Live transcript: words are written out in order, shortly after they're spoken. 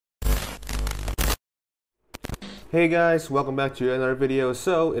Hey guys, welcome back to another video.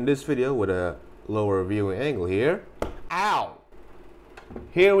 So in this video with a lower viewing angle here,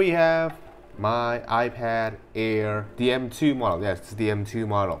 here we have my iPad Air, the M2 model. Yes, it's the M2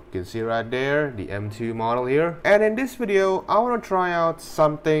 model. You can see right there, the M2 model here. And in this video, I want to try out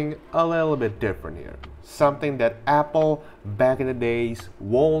something a little bit different here. Something that Apple back in the days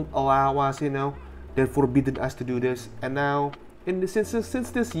won't allow us, they're forbidden us to do this. And now, since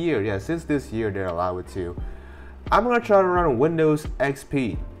this year they're allowed to. I'm gonna try to run Windows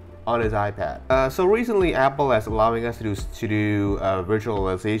XP on this iPad. So recently, Apple is allowing us to do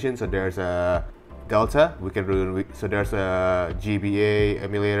virtualization. So there's a Delta we can do. So there's a GBA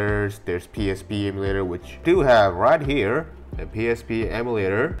emulators. There's PSP emulator, which do have right here a PSP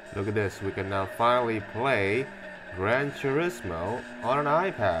emulator. Look at this. We can now finally play Gran Turismo on an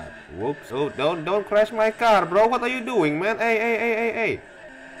iPad. Whoops! Oh, don't crash my car, bro. What are you doing, man? Hey!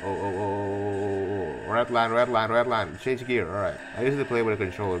 Oh, red line, change gear. Alright, I usually play with a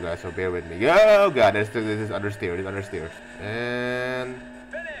controller, guys, so bear with me. Oh god, this is understeer, and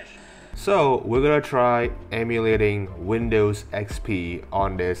so we're gonna try emulating Windows XP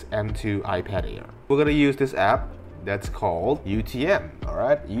on this M2 iPad Air. We're gonna use this app that's called UTM,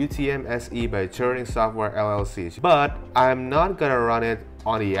 alright, UTM SE by Turning Software LLC, but I'm not gonna run it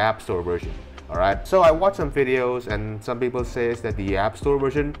on the App Store version. Alright, so I watched some videos and some people say that the App Store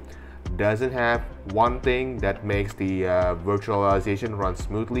version doesn't have one thing that makes the virtualization run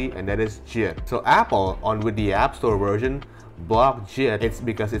smoothly, and that is JIT. So Apple, with the App Store version, blocked JIT. It's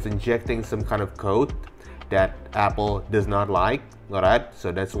because it's injecting some kind of code that Apple does not like. Alright,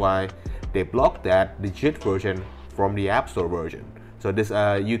 so that's why they blocked the JIT version from the App Store version. So this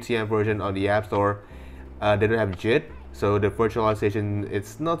UTM version on the App Store, they don't have JIT. So the virtualization,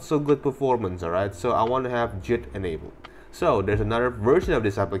 it's not so good performance, alright? So I want to have JIT enabled. So there's another version of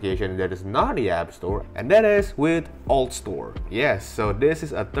this application that is not the App Store, and that is with AltStore. Yes, so this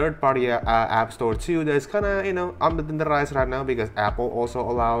is a third-party App Store too that's kind of, on the rise right now because Apple also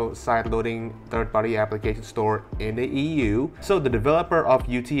allows side-loading third-party application store in the EU. So the developer of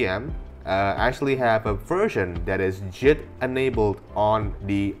UTM actually have a version that is JIT enabled on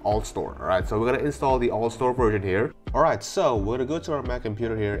the AltStore. Alright, so we're gonna install the AltStore version here. Alright, so we're gonna go to our Mac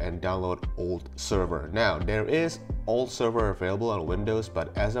computer here and download AltServer. Now, there is AltServer available on Windows,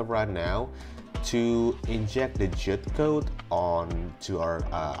 but as of right now, to inject the JIT code onto our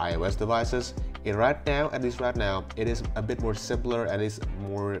iOS devices, at least right now, it is a bit more simpler and it's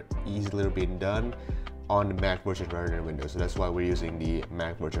more easily being done on the Mac version rather than Windows. So that's why we're using the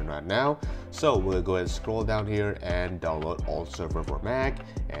Mac version right now. So we'll go ahead and scroll down here and download AltServer for Mac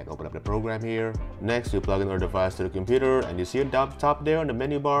and open up the program here. Next, we plug in our device to the computer, and you see it down top there on the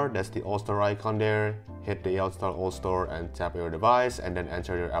menu bar, that's the AltStore icon there. Hit the AltStore and tap your device and then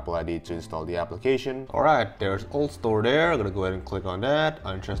enter your Apple ID to install the application. Alright, there's AltStore there. I'm gonna go ahead and click on that,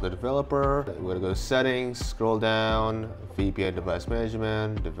 untrust the developer. We're gonna go to settings, scroll down, VPN device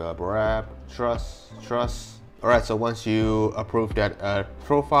management, developer app, trust. Alright, so once you approve that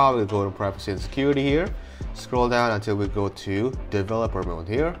profile, we'll go to privacy and security here. Scroll down until we go to developer mode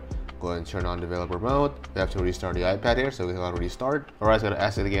here. Go ahead and turn on developer mode. We have to restart the iPad here, so we can restart. Alright, it's gonna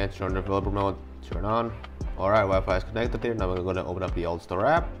ask it again, turn on developer mode, turn on. Alright, Wi-Fi is connected here. Now we're going to open up the AltStore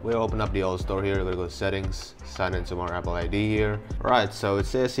app. We'll open up the AltStore here. We're going to go to settings, sign into our Apple ID here. Alright, so it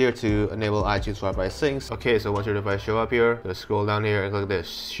says here to enable iTunes Wi-Fi syncs. Okay, so once your device show up here, just scroll down here and click this,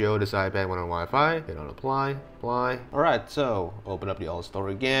 show this iPad when on Wi-Fi. Hit on apply. Alright, so open up the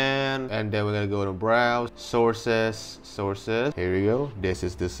AltStore again, and then we're going to go to browse, sources. Here we go. This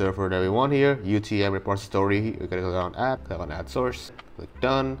is the server that we want here, UTM repository. We're going to click on app, click on add source, click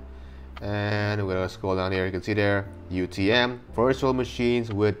done. And we're gonna scroll down here. You can see there UTM virtual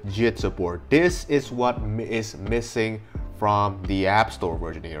machines with JIT support. This is what is missing from the App Store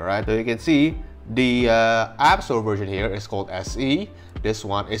version here, right? So you can see the App Store version here is called SE. This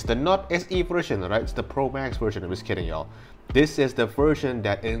one is the not SE version, right? It's the Pro Max version. I'm just kidding, y'all. This is the version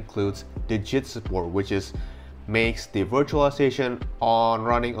that includes the JIT support, which makes the virtualization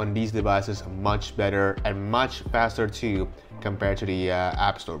running on these devices much better and much faster too, compared to the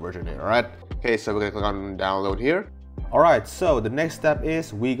App Store version here. Alright, okay, so we're gonna click on download here. Alright, so the next step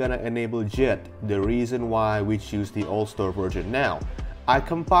is we're gonna enable JIT. The reason why we choose the AltStore version. Now, I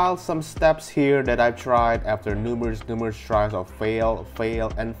compiled some steps here that I've tried after numerous tries of fail.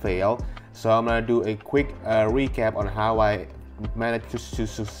 So I'm gonna do a quick recap on how I managed to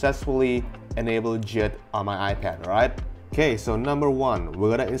successfully enable JIT on my iPad. Alright, Okay, so number one,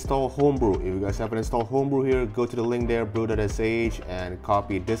 we're gonna install Homebrew. If you guys haven't installed Homebrew here, go to the link there, brew.sh, and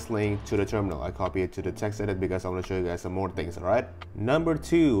copy this link to the terminal. I copy it to the text edit because I want to show you guys some more things, alright? Number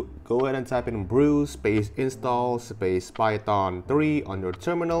two, go ahead and type in brew space install space python 3 on your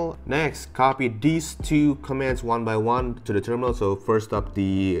terminal. Next, copy these two commands one by one to the terminal. So first up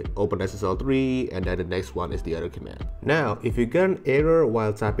the OpenSSL3, and then the next one is the other command. Now, if you get an error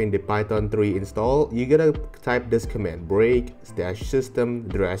while typing the python 3 install, you gotta type this command break -system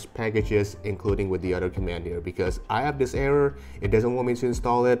 -packages, including with the other command here, because I have this error. It doesn't want me to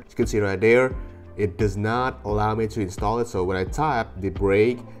install it. You can see right there, it does not allow me to install it. So when I type the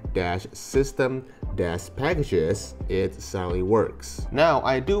break -system -packages, it suddenly works. Now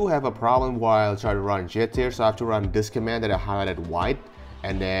I do have a problem while trying to run JIT here, so I have to run this command that I highlighted white,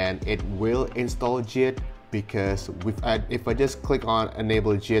 and then it will install JIT, because if I just click on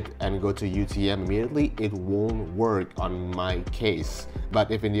enable JIT and go to UTM immediately, it won't work on my case.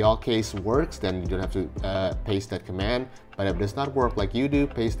 But if in the all case works, then you don't have to paste that command. But if it does not work like you do,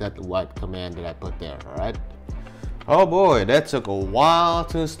 paste that white command that I put there. All right. Oh boy, that took a while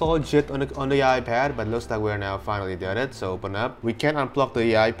to install JIT on the iPad, but looks like we're now finally done it. So open up. We can unplug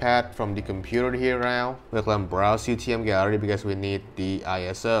the iPad from the computer here now. We'll click on browse UTM gallery because we need the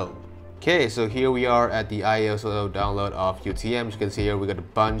ISO. Okay, so here we are at the ISO download of UTM. As you can see here, we got a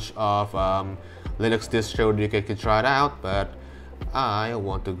bunch of Linux distro that you can try it out, but I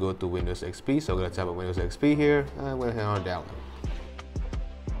want to go to Windows XP, so I'm gonna type on Windows XP here, and I'm gonna hit on download.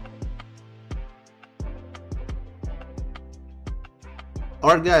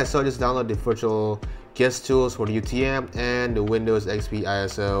 Alright guys, so I just download the virtual guest tools for the UTM and the Windows XP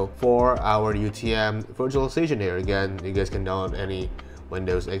ISO for our UTM virtualization here. Again, you guys can download any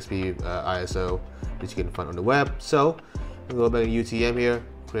Windows XP ISO that you can find on the web. So I'll go back to UTM here,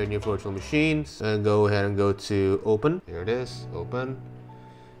 create new virtual machines, and go ahead and go to open. Here it is, open.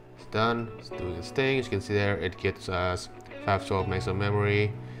 It's done. It's doing its thing. As you can see there, it gets us 512 megs of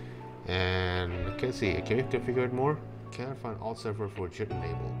memory, and you can see. Can you configure it more? Can't find alt server for JIT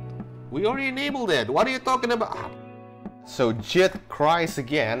enabled. We already enabled it. What are you talking about? So JIT cries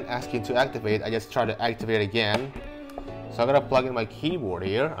again, asking to activate. I just try to activate again. So I'm gonna plug in my keyboard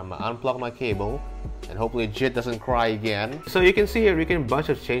here. I'm gonna unplug my cable, and hopefully JIT doesn't cry again. So you can see here, you can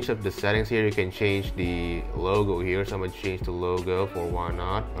change up the settings here. You can change the logo here. So I'm gonna change the logo for why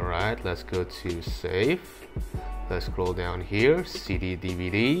not. All right, let's go to save. Let's scroll down here, CD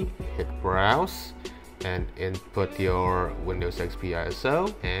DVD, hit browse, and input your Windows XP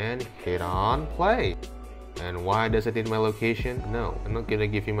ISO, and hit on play. And why does it need my location? No, I'm not gonna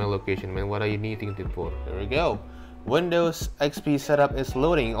give you my location, man. What are you needing it for? There we go. Windows XP setup is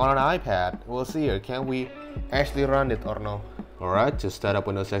loading on an iPad. We'll see here. Can we actually run it or no? Alright, to start up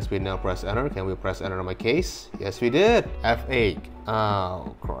Windows XP, now press enter. Can we press enter on my case? Yes, we did. F8.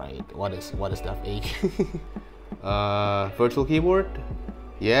 Oh, great. What is F8? Virtual keyboard?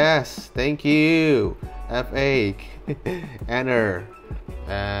 Yes, thank you. F8. Enter.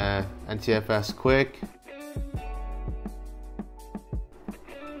 NTFS quick.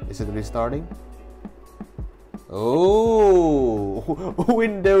 Is it restarting? Oh,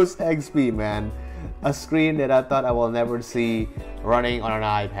 Windows XP, man. A screen that I thought I will never see running on an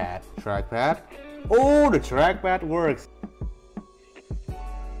iPad. Trackpad. Oh, the trackpad works.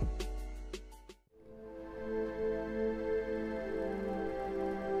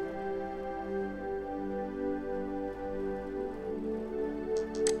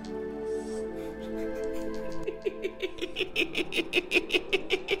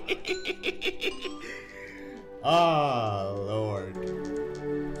 Oh, Lord.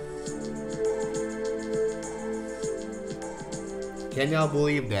 Can y'all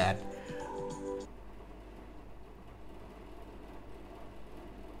believe that?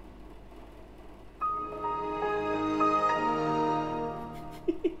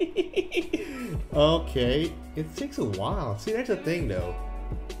 Okay, it takes a while. See, that's the thing though.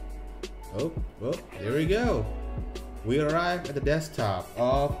 Oh, well, there we go. We arrived at the desktop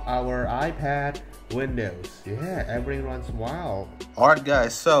of our iPad Windows. Yeah, everything runs wild. Alright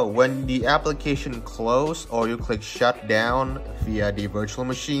guys, so when the application closes or you click shut down via the virtual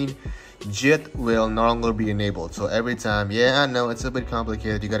machine, JIT will no longer be enabled. So every time, yeah, I know it's a bit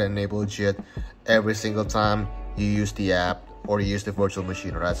complicated, you gotta enable JIT every single time you use the app or you use the virtual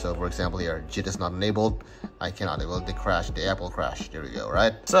machine, right? So for example here, JIT is not enabled. I cannot, it will crash, the app will crash. There we go,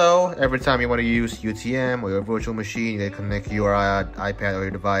 right? So every time you want to use UTM or your virtual machine, you connect your iPad or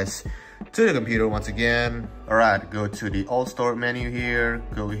your device to the computer once again. Alright, go to the AltStore menu here,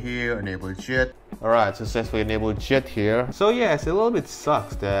 go here, enable JIT. Alright, successfully enabled JIT here. So yes, it a little bit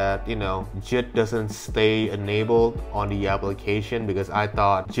sucks that, you know, JIT doesn't stay enabled on the application, because I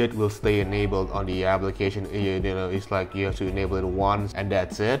thought JIT will stay enabled on the application. You know, it's like you have to enable it once and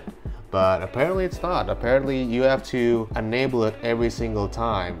that's it. but apparently it's not. Apparently you have to enable it every single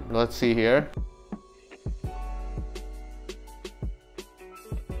time. Let's see here.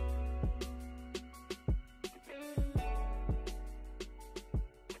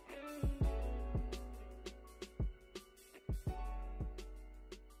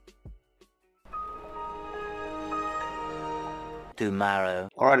 Tomorrow.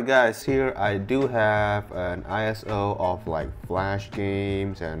 Alright guys, here I do have an ISO of like flash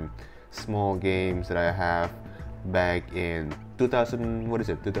games and small games that I have back in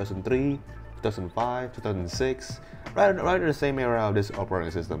 2003, 2005, 2006, right in the same era of this operating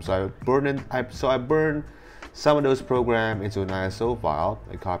system. So I burned some of those programs into an ISO file.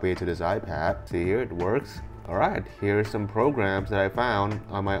 I copy it to this iPad. See here, it works. Alright, here's some programs that I found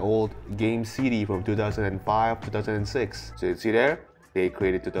on my old game CD from 2005, 2006. So you see there, they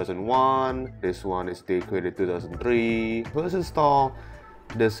created 2001, this one is they created 2003. So let's install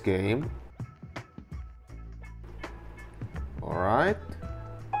this game. Alright.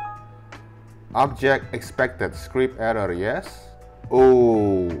 Object expected, script error, yes.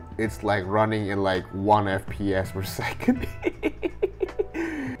 Oh, it's like running in like 1 FPS per second.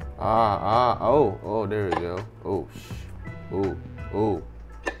 Oh, there we go. Oh,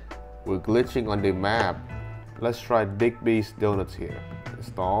 we're glitching on the map. Let's try Digby's donuts here.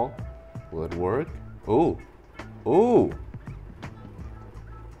 Install. Will it work? Oh,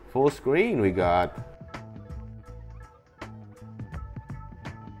 full screen we got.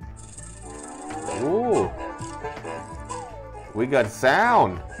 Oh, we got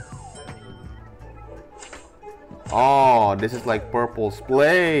sound. Oh, this is like purple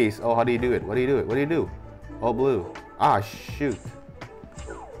splays. Oh, how do you do it? What do you do it? What do you do? Oh, blue. Ah, shoot.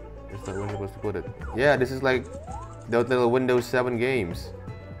 That's not where I'm supposed to put it. Yeah, this is like the little Windows 7 games.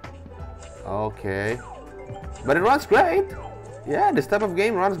 Okay. But it runs great. Yeah, this type of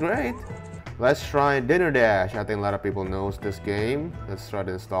game runs great. Let's try Dinner Dash. I think a lot of people knows this game. Let's try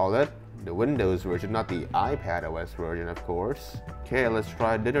to install it. The Windows version, not the iPad OS version, of course. Okay, let's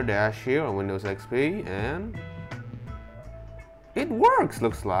try Dinner Dash here on Windows XP, and it works,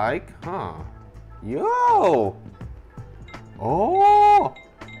 looks like, huh? Yo! Oh!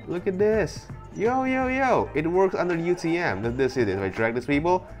 Look at this. Yo! It works under UTM. Let's see this. If I drag this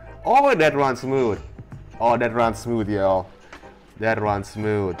people, oh, that runs smooth. Oh, that runs smooth, yo. That runs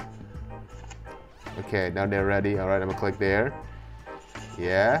smooth. Okay, now they're ready. Alright, I'm gonna click there.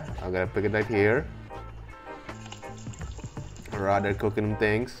 Yeah, I'm gonna pick it right here. Alright, they're cooking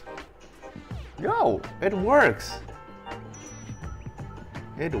things. Yo, it works.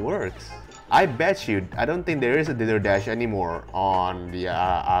 It works. I bet you. I don't think there is a Dinner Dash anymore on the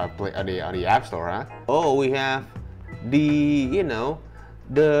App Store, huh? Oh, we have the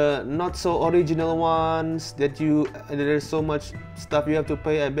the not so original ones that there's so much stuff you have to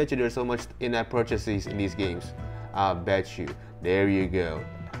pay. I bet you there's so much in-app purchases in these games. I bet you. There you go.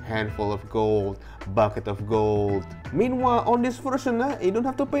 Handful of gold, bucket of gold. Meanwhile, on this version, you don't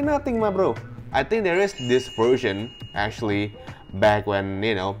have to pay nothing, my bro. I think there is this version actually back when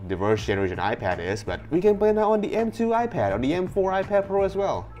the first generation iPad is, but we can play now on the M2 iPad, on the M4 iPad Pro as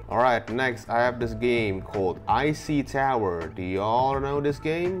well. Alright, next I have this game called Icy Tower. Do y'all know this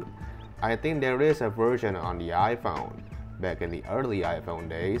game? I think there is a version on the iPhone back in the early iPhone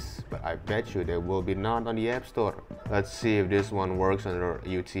days, but I bet you there will be not on the App Store. Let's see if this one works under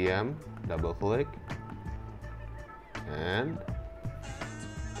UTM. Double click. And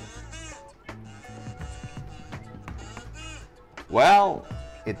well,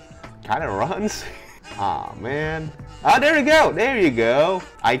 it kind of runs. Ah, man. Ah, there you go. There you go.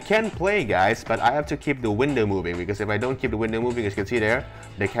 I can play, guys, but I have to keep the window moving, because if I don't keep the window moving, as you can see there,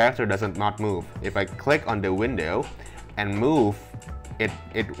 the character doesn't not move. If I click on the window and move, it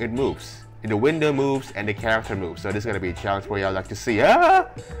moves. The window moves and the character moves. So this is gonna be a challenge for y'all like to see. Ah,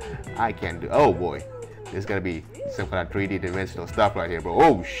 I can't do. Oh boy, this is gonna be some kind of 3D dimensional stuff right here, bro.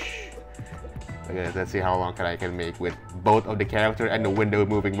 Oh shh. Okay, let's see how long I can make with both of the character and the window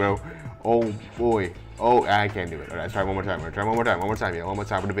moving, bro. Oh boy. Oh, I can't do it. Alright, let's try one more time. Try one more time. One more time, yo. One more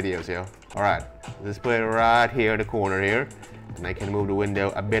time for the videos, yo. Alright, let's put it right here in the corner here, and I can move the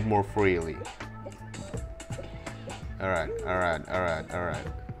window a bit more freely. Alright.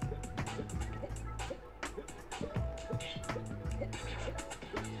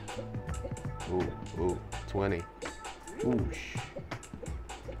 Ooh, 20. Ooh,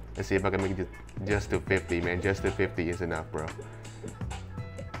 let's see if I can make it just to 50, man. Just to 50 is enough, bro.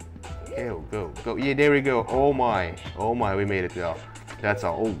 Ew, go. Yeah, there we go. Oh my, we made it, though. That's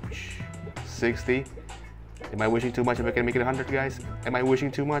all. Oh, 60. Am I wishing too much if I can make it 100, guys? Am I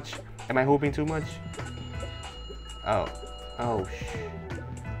wishing too much? Am I hoping too much? Oh,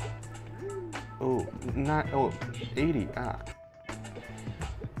 Oh, not, oh, 80, ah.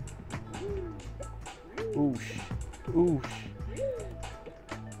 Oosh, oosh.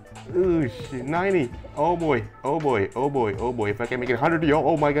 Oosh, 90. Oh boy, oh boy, oh boy, oh boy. If I can make it 100, yo,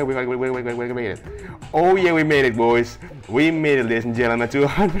 oh my god, we made it. Oh yeah, we made it, boys. We made it, ladies and gentlemen, to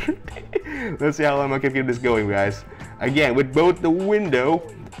 100. Let's see how long I can keep this going, guys. Again, with both the window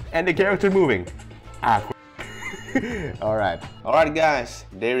and the character moving. Ah, Alright guys,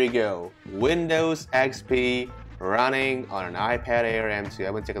 there you go. Windows XP running on an iPad Air M2.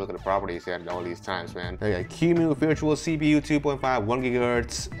 I'm gonna take a look at the properties and all these times, man. They got QEMU virtual CPU 2.5, 1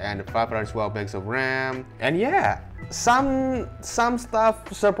 GHz, and 512 megs of RAM. And yeah, some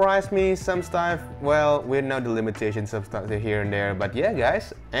stuff surprised me, some stuff, well, we know the limitations of stuff here and there, but yeah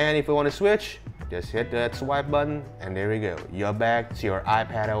guys. And if you want to switch, just hit that swipe button and there we go. You're back to your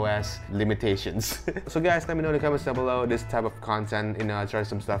iPad OS limitations. So guys, let me know in the comments down below this type of content, you know, I try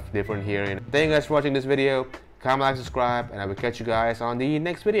some stuff different here. And thank you guys for watching this video. Comment, like, subscribe, and I will catch you guys on the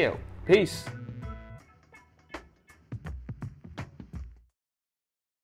next video. Peace!